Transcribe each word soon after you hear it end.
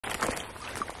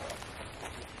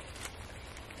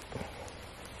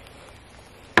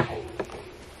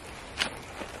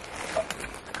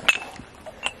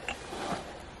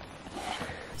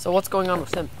So what's going on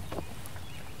with him?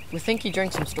 We think he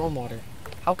drank some stormwater.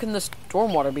 How can the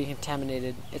stormwater be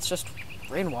contaminated? It's just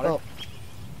rainwater. Well,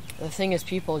 the thing is,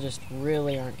 people just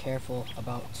really aren't careful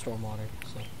about stormwater.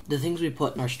 So The things we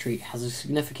put in our street has a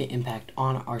significant impact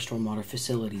on our stormwater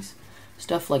facilities.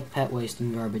 Stuff like pet waste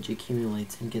and garbage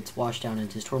accumulates and gets washed down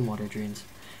into stormwater drains,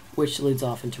 which leads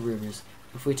off into rivers.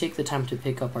 If we take the time to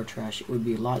pick up our trash, it would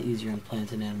be a lot easier on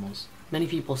plants and animals. Many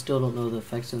people still don't know the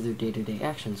effects of their day-to-day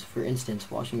actions. For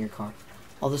instance, washing your car.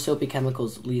 All the soapy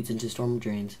chemicals leads into storm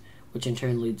drains, which in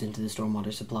turn leads into the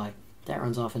stormwater supply. That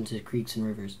runs off into creeks and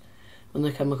rivers. When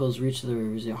the chemicals reach the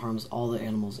rivers, it harms all the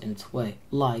animals in its way,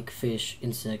 like fish,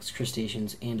 insects,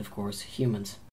 crustaceans, and of course, humans.